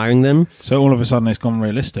firing them. So all of a sudden it's gone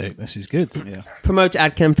realistic. This is good. Yeah. Promote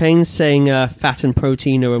ad campaigns saying fat and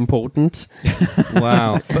protein are important.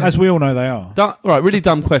 Wow. But as we all know, they are. Right, really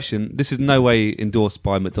dumb question. This is no way endorsed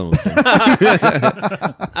by McDonald's. No,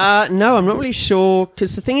 I'm not really sure,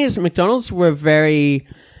 because the thing is, McDonald's were very...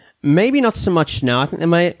 Maybe not so much now. I think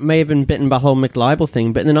they may have been bitten by the whole McLibel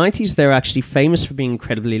thing, but in the 90s, they were actually famous for being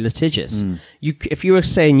incredibly litigious. If you were,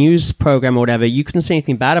 say, a news program or whatever, you couldn't say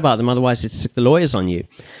anything bad about them, otherwise it'd stick the lawyers on you.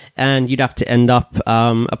 And you'd have to end up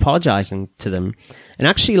apologizing to them. And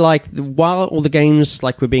actually, while all the games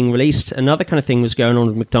were being released, another kind of thing was going on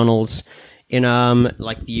with McDonald's in the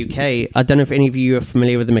UK. I don't know if any of you are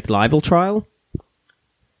familiar with the McLibel trial.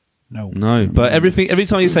 No, but every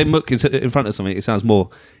time you say muck in front of something, it sounds more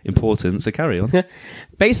important, so carry on.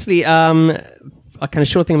 Basically, a kind of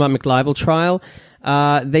short thing about McLibel trial,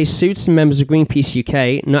 they sued some members of Greenpeace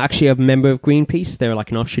UK, not actually a member of Greenpeace, they're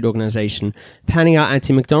like an offshoot organisation, handing out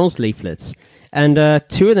anti-McDonald's leaflets. And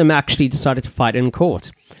two of them actually decided to fight in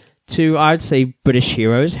court. Two, I would say, British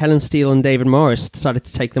heroes, Helen Steele and David Morris, decided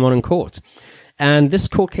to take them on in court. And this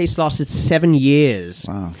court case lasted 7 years.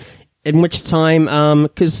 Wow. In which time,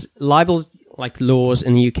 because libel laws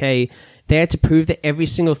in the UK, they had to prove that every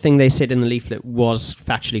single thing they said in the leaflet was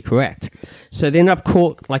factually correct. So they ended up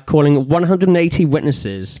calling 180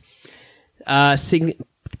 witnesses,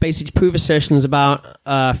 basically to prove assertions about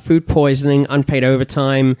food poisoning, unpaid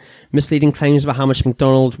overtime, misleading claims about how much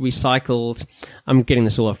McDonald's recycled. I'm getting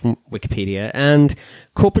this all off from Wikipedia, and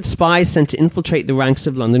corporate spies sent to infiltrate the ranks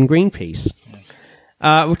of London Greenpeace,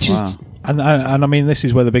 which is. And I mean, this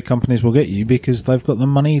is where the big companies will get you, because they've got the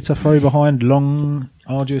money to throw behind long,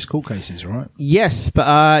 arduous court cases, right? Yes,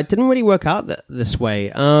 but it didn't really work out this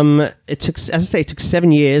way. It took, as I say, it took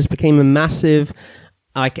 7 years, became a massive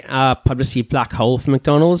publicity black hole for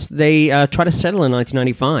McDonald's. They tried to settle in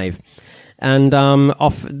 1995, and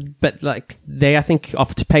they I think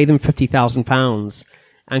offered to pay them £50,000,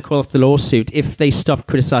 and call off the lawsuit if they stopped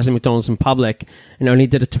criticizing McDonald's in public and only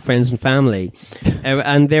did it to friends and family.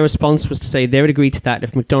 And their response was to say they would agree to that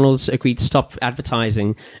if McDonald's agreed to stop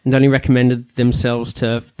advertising and only recommended themselves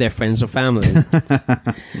to their friends or family.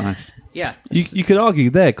 Nice. Yeah. You could argue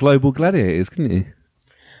they're global gladiators, couldn't you?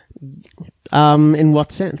 In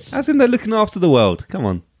what sense? As in they're looking after the world. Come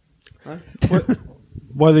on.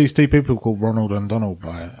 Why are these two people called Ronald and Donald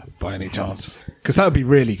by any chance? Because that would be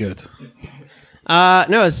really good.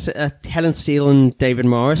 No, it's Helen Steele and David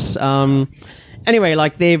Morris. Anyway,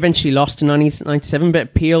 like they eventually lost in 1997, but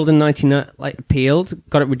appealed in got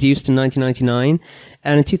it reduced in 1999,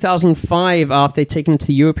 and in 2005, after they'd taken it to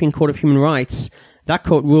the European Court of Human Rights, that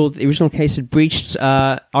court ruled the original case had breached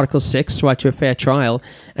Article 6, the right to a fair trial,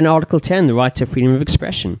 and Article 10, the right to freedom of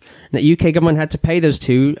expression. And the UK government had to pay those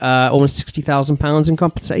two almost £60,000 in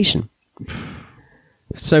compensation.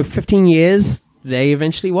 So 15 years, they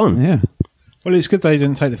eventually won. Yeah. Well, it's good they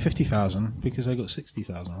didn't take the 50,000 because they got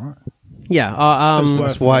 60,000, right? Yeah,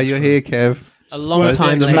 That's why you're here, Kev. a long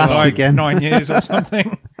time the later. maths again. 9 years or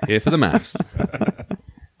something. Here for the maths.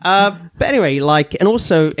 But anyway, and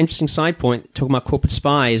also interesting side point, talking about corporate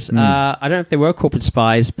spies. I don't know if they were corporate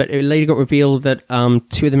spies, but it later got revealed that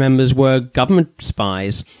two of the members were government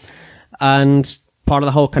spies, and part of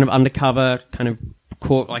the whole kind of undercover kind of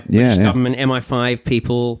British government MI5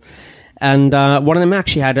 people, and one of them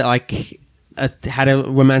actually had had a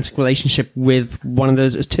romantic relationship with one of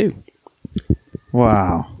those too.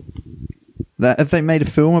 Wow. Have they made a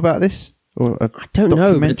film about this? Or a I don't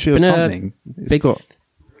know, but it's documentary or been something?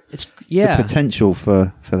 It's got the potential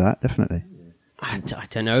for that, definitely. I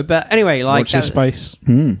don't know, but anyway, Watch this space.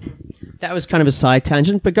 That was kind of a side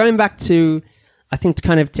tangent. But going back to, I think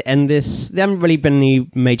to end this, there haven't really been any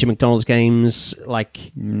major McDonald's games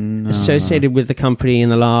associated with the company in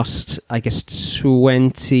the last, I guess,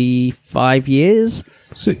 25 years.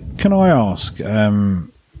 So, can I ask,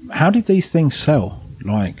 how did these things sell?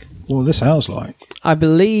 What were the sales like? I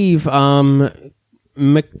believe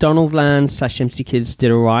McDonaldland/MC Kids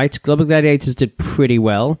did all right. Global Gladiators did pretty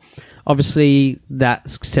well. Obviously, that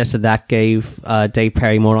success of that gave Dave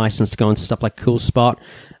Perry more license to go into stuff like Cool Spot.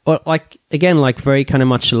 Or very kind of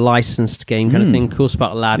much a licensed game kind of thing. Cool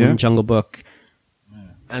Spot, Aladdin, Jungle Book,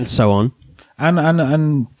 and so on. And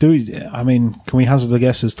can we hazard a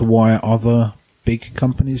guess as to why other big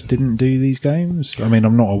companies didn't do these games? I mean,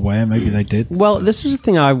 I'm not aware. Maybe they did. Well, this is the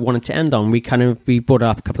thing I wanted to end on. We brought it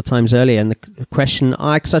up a couple of times earlier, and the question,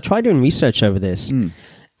 because I tried doing research over this,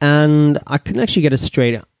 and I couldn't actually get a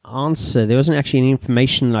straight answer. There wasn't actually any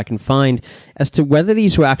information that I can find as to whether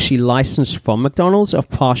these were actually licensed from McDonald's or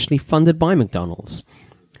partially funded by McDonald's.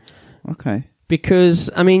 Okay. Because,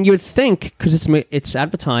 I mean, you would think, because it's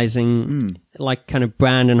advertising, kind of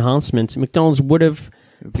brand enhancement, McDonald's would have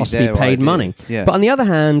possibly paid money. Yeah. But on the other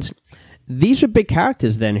hand, these were big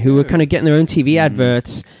characters then who were kind of getting their own TV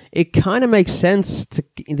adverts. It kind of makes sense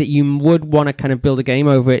that you would want to kind of build a game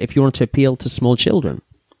over it if you want to appeal to small children.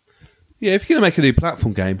 Yeah, if you're going to make a new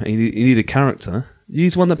platform game and you need a character,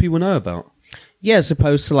 use one that people know about. Yeah, as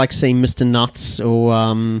opposed to, say, Mr. Nuts or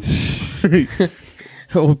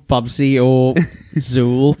or Bubsy or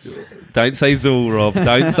Zool. Don't say Zool, Rob.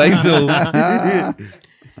 Don't say Zool.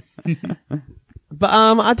 But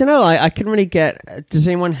I don't know. I couldn't really get. Does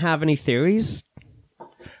anyone have any theories?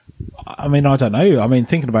 I mean, I don't know. I mean,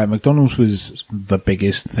 thinking about it, McDonald's was the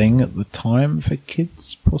biggest thing at the time for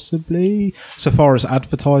kids, possibly, so far as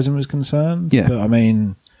advertising was concerned. Yeah. But I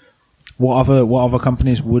mean, what other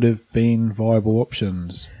companies would have been viable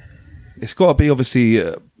options? It's got to be obviously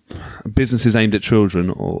businesses aimed at children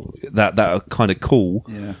or that are kind of cool.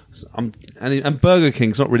 Yeah. And Burger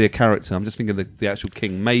King's not really a character. I'm just thinking the actual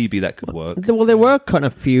king. Maybe that could work. Well, there were kind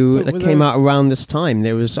of few that came out around this time.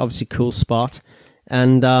 There was obviously Cool Spot.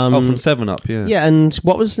 And from 7-Up, yeah. Yeah, and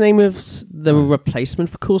what was the name of the replacement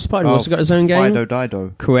for Cool Spot? Who also got his own game? Fido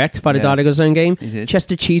Dido. Correct, Fido Dido got his own game.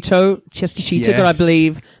 Chester Cheetah got, I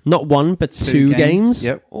believe, not one, but two games.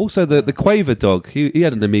 Yep. Also, the Quaver Dog, he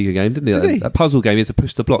had an Amiga game, didn't he? Did he? That puzzle game, he had to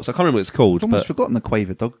push the blocks. I can't remember what it's called. I've almost but forgotten the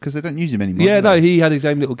Quaver Dog because they don't use him anymore. yeah, do they? no, he had his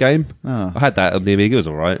own little game. Oh. I had that on the Amiga, it was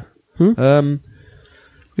alright.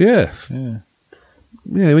 Yeah.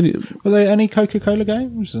 Yeah, Were there any Coca-Cola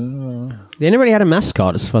games? They never really had a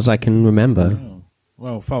mascot, as far as I can remember.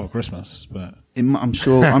 Well, Father Christmas, but I'm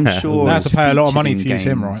sure. they had to pay a lot of money to use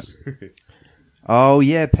him, right? Oh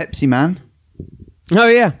yeah, Pepsi Man. Oh,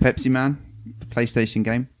 yeah. Pepsi Man, PlayStation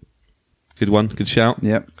game. good one, good shout.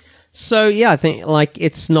 Yep. So, yeah, I think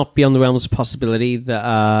it's not beyond the realms of possibility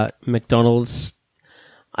that McDonald's...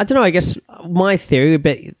 I don't know. I guess my theory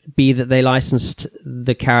would be that they licensed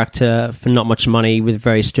the character for not much money with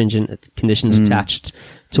very stringent conditions attached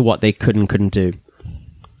to what they could and couldn't do.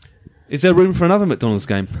 Is there room for another McDonald's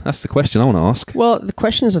game? That's the question I want to ask. Well, the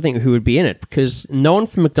question is, I think, who would be in it, because no one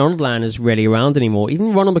from McDonald Land is really around anymore.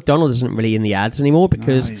 Even Ronald McDonald isn't really in the ads anymore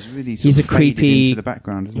because he's really he's a sort of faded creepy, into the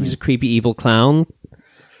background, isn't he's he? a creepy evil clown.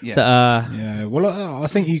 Yeah. That, Yeah, well, I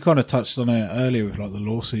think you kind of touched on it earlier with like the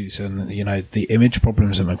lawsuits and the image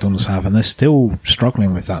problems that McDonald's have, and they're still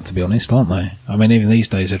struggling with that, to be honest, aren't they? I mean, even these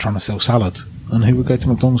days they're trying to sell salad, and who would go to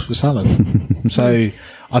McDonald's for salad? So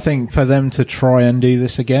I think for them to try and do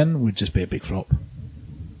this again would just be a big flop,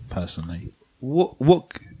 personally.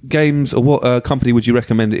 What games or what company would you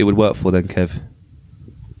recommend it would work for then, Kev?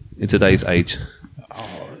 In today's age,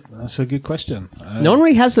 That's a good question. no one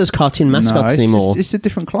really has those cartoon mascots it's anymore. it's a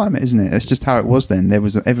different climate, isn't it? It's just how it was then.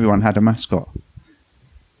 Everyone had a mascot.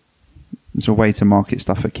 It's a way to market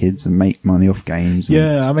stuff at kids and make money off games. And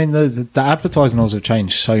Yeah, I mean, the advertising laws have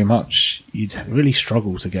changed so much, you'd really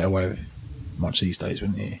struggle to get away with much these days,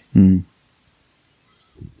 wouldn't you?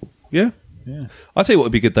 yeah. Yeah. I'll tell you what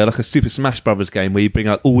would be good though, like a Super Smash Brothers game where you bring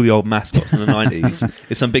out all the old mascots in the 90s.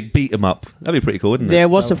 It's some big beat 'em up. That'd be pretty cool, wouldn't it? There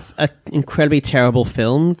was a incredibly terrible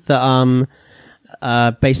film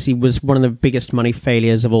that basically was one of the biggest money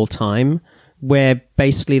failures of all time, where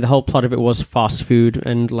basically the whole plot of it was fast food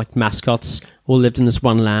and like mascots all lived in this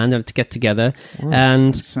one land and had to get together,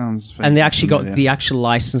 and sounds very and they actually got familiar. the actual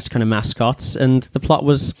licensed kind of mascots, and the plot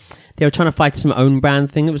was they were trying to fight some own brand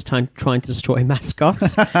thing that was trying to destroy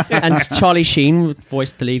mascots, and Charlie Sheen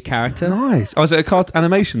voiced the lead character. Nice. Oh, is it a card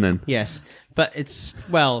animation then? Yes, but it's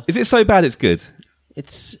Is it so bad it's good?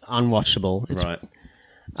 it's unwatchable. It's Right.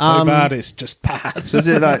 So bad, it's just bad. So is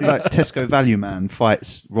it like Tesco Value Man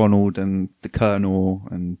fights Ronald and the Colonel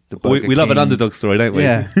and the Burger We love an King? underdog story, don't we?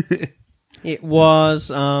 Yeah. It was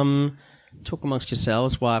talk amongst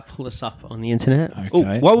yourselves while I pull this up on the internet.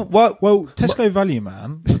 Okay. Oh, Well, Tesco Value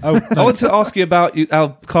Man. Oh, I no. want to ask you about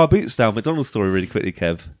our car boot style McDonald's story really quickly,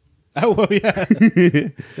 Kev. Oh, well, yeah.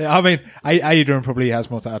 Yeah, I mean, Adrian probably has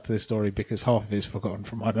more to add to this story because half of it's forgotten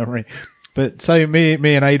from my memory. But so me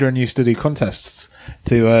and Adrian used to do contests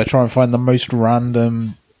to try and find the most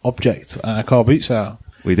random object at a car boot sale.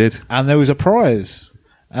 We did. And there was a prize.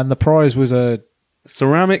 And the prize was a...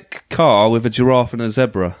 Ceramic car with a giraffe and a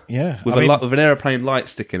zebra. Yeah. With I mean, with an aeroplane light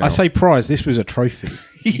sticking out. I say prize, this was a trophy.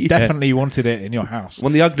 You Yeah. definitely wanted it in your house.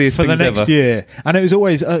 One of the ugliest For the things next ever. year. And it was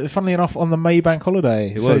always, funnily enough, on the Maybank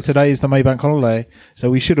holiday. It So was. today is the Maybank holiday.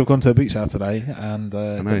 So we should have gone to a boot sale today and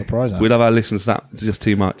got the prize out. We love our listeners that it's just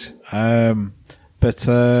too much.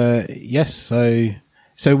 Yes,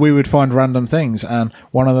 so we would find random things, and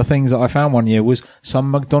one of the things that I found one year was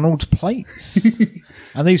some McDonald's plates,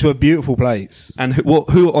 and these were beautiful plates. And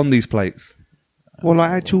who are on these plates? Well,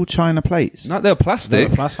 like actual China plates. No, they're plastic. They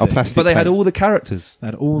were plastic. Oh, plastic. But they had plates. all the characters. They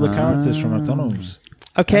had all the characters from McDonald's.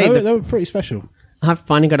 Okay, And they were pretty special. I've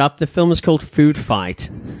finally got up. The film is called Food Fight,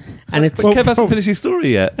 and it's But Kev hasn't finished his story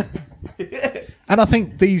yet. And I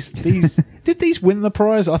think these did these win the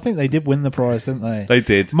prize? I think they did win the prize, didn't they? They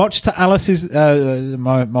did. Much to Alice's,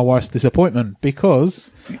 my wife's disappointment,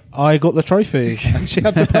 because I got the trophy and she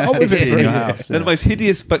had to put up with it In for a your year. house. They're the most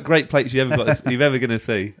hideous but great plates you're ever going to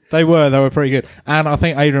see. They were pretty good, and I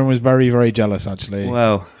think Adrian was very, very jealous actually.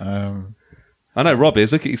 Wow. I know Rob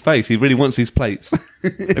is. Look at his face. He really wants these plates.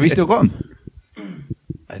 Have you still got them?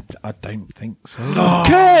 I don't think so.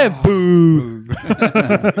 Kev! Boo!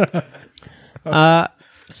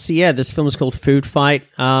 so yeah, this film is called Food Fight.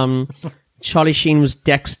 Charlie Sheen was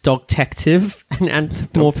Dex Dog Detective and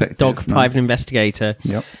Anthropomorphic Dog Nice. Private Investigator.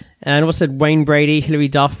 Yep. And also Wayne Brady, Hilary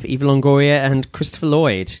Duff, Eva Longoria, and Christopher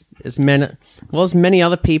Lloyd. As many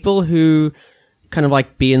other people who kind of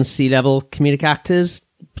like B and C level comedic actors.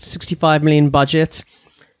 65 million budget.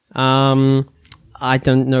 I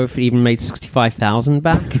don't know if it even made 65,000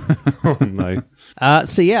 back. Oh, no.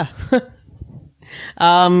 So yeah.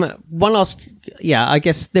 One last, I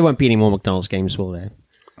guess there won't be any more McDonald's games, will there?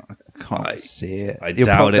 Can't see it. I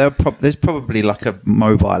doubt it. There's probably like a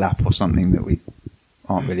mobile app or something that we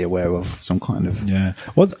aren't really aware of. Some kind of Yeah.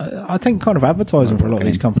 Well, I think kind of advertising for a lot of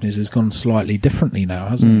these companies has gone slightly differently now,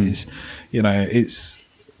 hasn't it? It's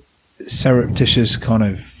surreptitious kind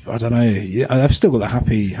of, I don't know. Yeah, I've still got the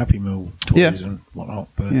Happy Meal toys and whatnot.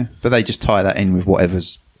 But but they just tie that in with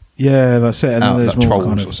whatever's yeah, that's it. And out, then there's like more Trolls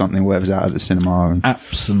kind or of something, whatever's out at the cinema. And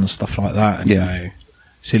apps and stuff like that. And,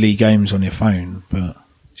 silly games on your phone. But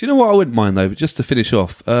Do you know what I wouldn't mind, though? But just to finish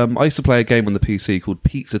off, I used to play a game on the PC called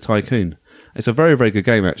Pizza Tycoon. It's a very, very good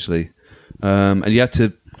game, actually. And you had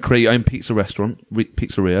to create your own pizza restaurant,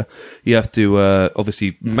 pizzeria. You have to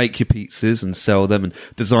obviously make your pizzas and sell them, and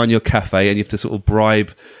design your cafe, and you have to sort of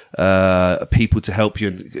bribe people to help you.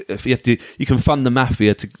 And if you have to, you can fund the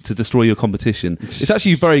mafia to destroy your competition. It's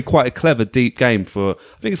actually quite a clever, deep game for.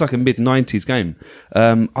 I think it's like a mid-90s game.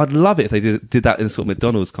 I'd love it if they did that in a sort of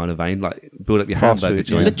McDonald's kind of vein, like build up your Fast hamburger food,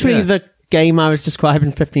 joint. Literally the game I was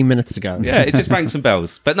describing 15 minutes ago. Yeah, it just bangs some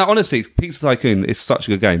bells. But no, honestly, Pizza Tycoon is such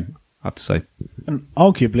a good game, I have to say. And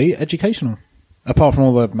arguably educational. Apart from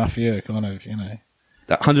all the mafia kind of,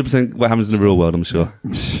 That 100% what happens in the real world, I'm sure.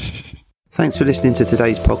 Thanks for listening to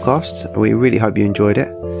today's podcast. We really hope you enjoyed it.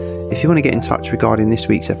 If you want to get in touch regarding this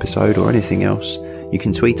week's episode or anything else, you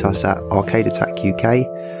can tweet us at Arcade Attack UK,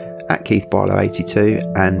 at Keith Barlow 82,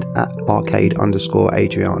 and at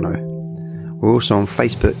Arcade_Adriano. We're also on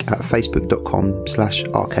Facebook at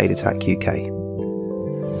facebook.com/Arcade Attack UK.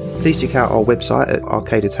 Please check out our website at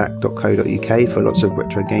arcadeattack.co.uk for lots of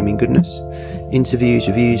retro gaming goodness, interviews,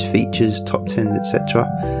 reviews, features, top 10s, etc.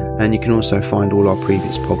 And you can also find all our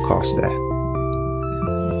previous podcasts there.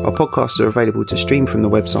 Our podcasts are available to stream from the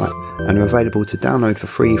website and are available to download for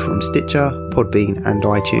free from Stitcher, Podbean and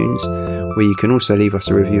iTunes, where you can also leave us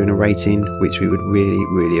a review and a rating, which we would really,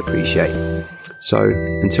 really appreciate. So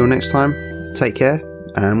until next time, take care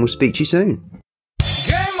and we'll speak to you soon.